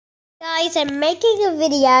Guys, I'm making a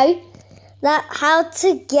video that how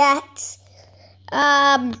to get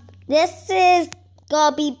this is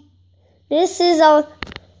gonna be this is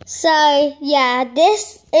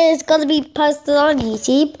gonna be posted on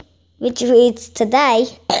YouTube, which is today.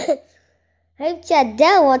 Hope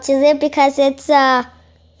Jadelle watches it because it's kind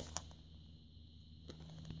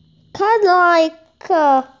of like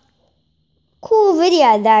a cool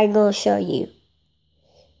video that I'm gonna show you.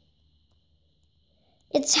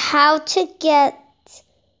 It's how to get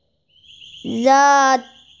the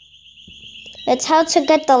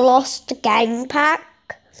Lost Gang pack,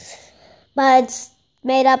 but it's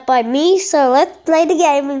made up by me. So let's play the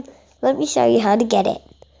game and let me show you how to get it.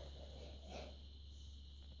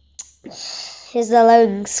 Here's the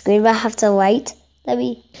loading screen. I have to wait. Let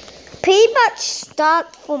me pretty much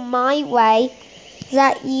start from my way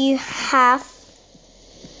that you have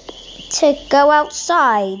to go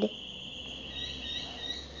outside.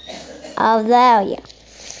 Oh, there you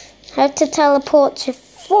have to teleport to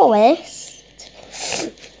forest.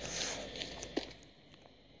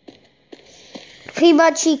 Pretty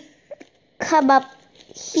much you come up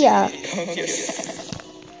here.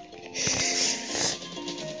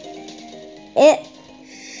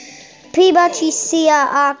 Pretty much you see an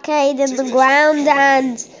arcade in the ground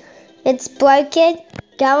and it's broken.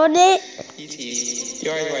 Go on it.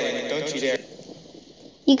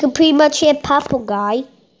 You can pretty much hear Purple Guy,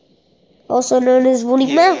 also known as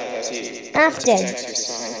Michael Afton.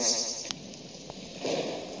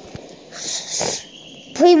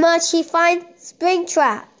 Pretty much he finds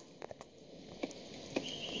Springtrap.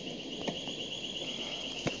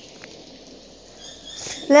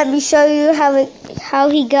 Let me show you how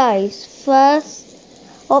he goes. First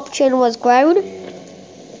option was ground.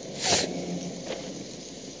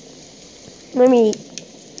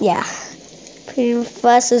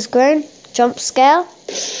 First is ground. Jump scale.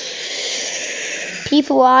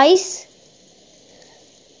 People eyes,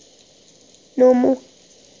 normal,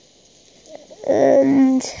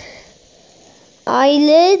 and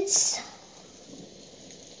eyelids,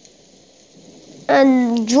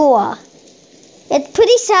 and jaw. It's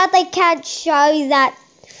pretty sad they can't show that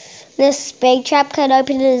the Springtrap can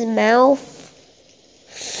open his mouth.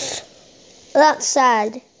 That's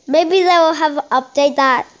sad. Maybe they will have an update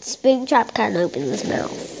that Springtrap can open his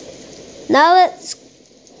mouth. Now let's.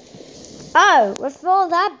 Oh, with all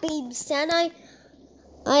that being said, I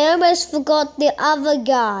almost forgot the other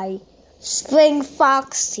guy,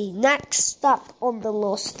 Foxy, next up on the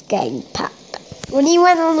Lost Gang pack. When he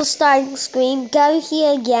went on the starting screen, go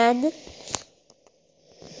here again.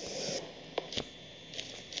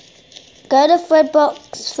 Go to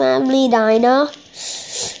Fredbox Family Diner.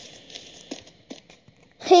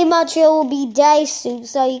 Pretty much it will be day soon,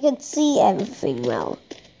 so you can see everything well.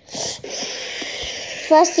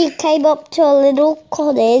 First you came up to a little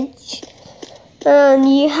cottage and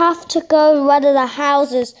you have to go one of the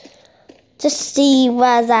houses to see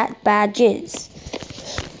where that badge is.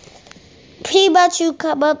 Pretty much you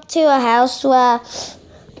come up to a house where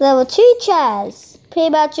there were 2 chairs.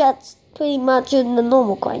 That's pretty much in the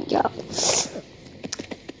normal courtyard.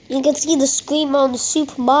 You can see the screen on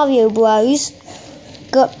Super Mario Bros.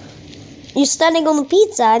 You're standing on the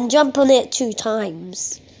pizza and jump on it 2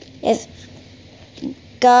 times.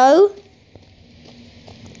 Go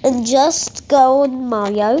and just go on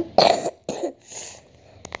Mario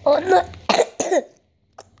on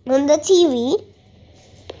the TV.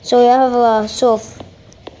 So you have a sort of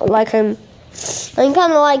like I'm kind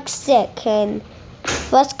of like sick, and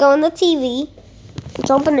first go on the TV,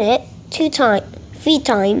 jump on it 2 times, 3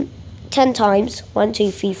 times, 10 times, 1,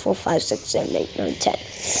 2, 3, 4, 5, 6, 7, 8, 9, 10.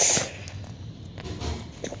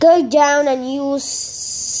 Go down and you will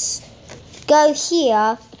go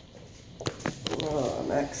here.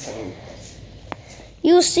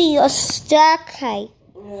 You'll see a staircase.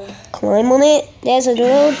 Climb on it. There's a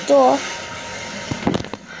little door.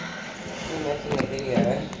 I'm making a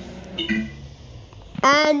video.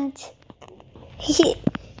 And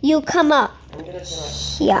you come up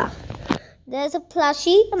here. There's a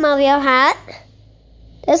plushie, a Mario hat.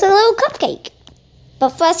 There's a little cupcake. But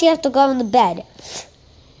first you have to go on the bed.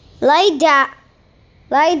 Lay down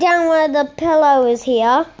where the pillow is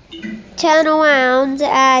here. Turn around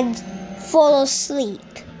and fall asleep.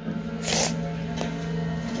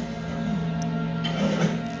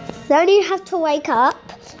 Then you have to wake up.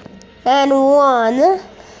 And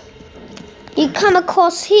you come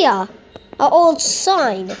across here, an old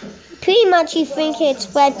sign. Pretty much you think it's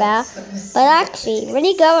Fredbear, but actually when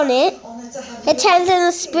you go on it,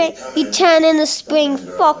 you turn into Spring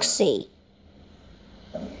Foxy.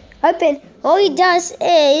 Open. All he does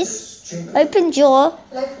is open jaw.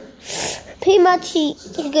 Pretty much he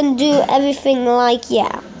can do everything like,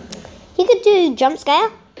 yeah. He could do jump scare.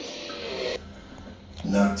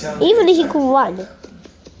 Even he can run.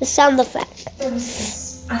 The sound effect.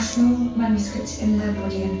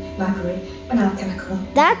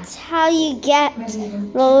 That's how you get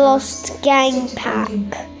the Lost Gang pack.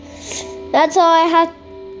 That's all I had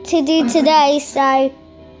to do today, so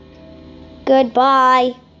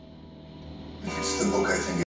goodbye.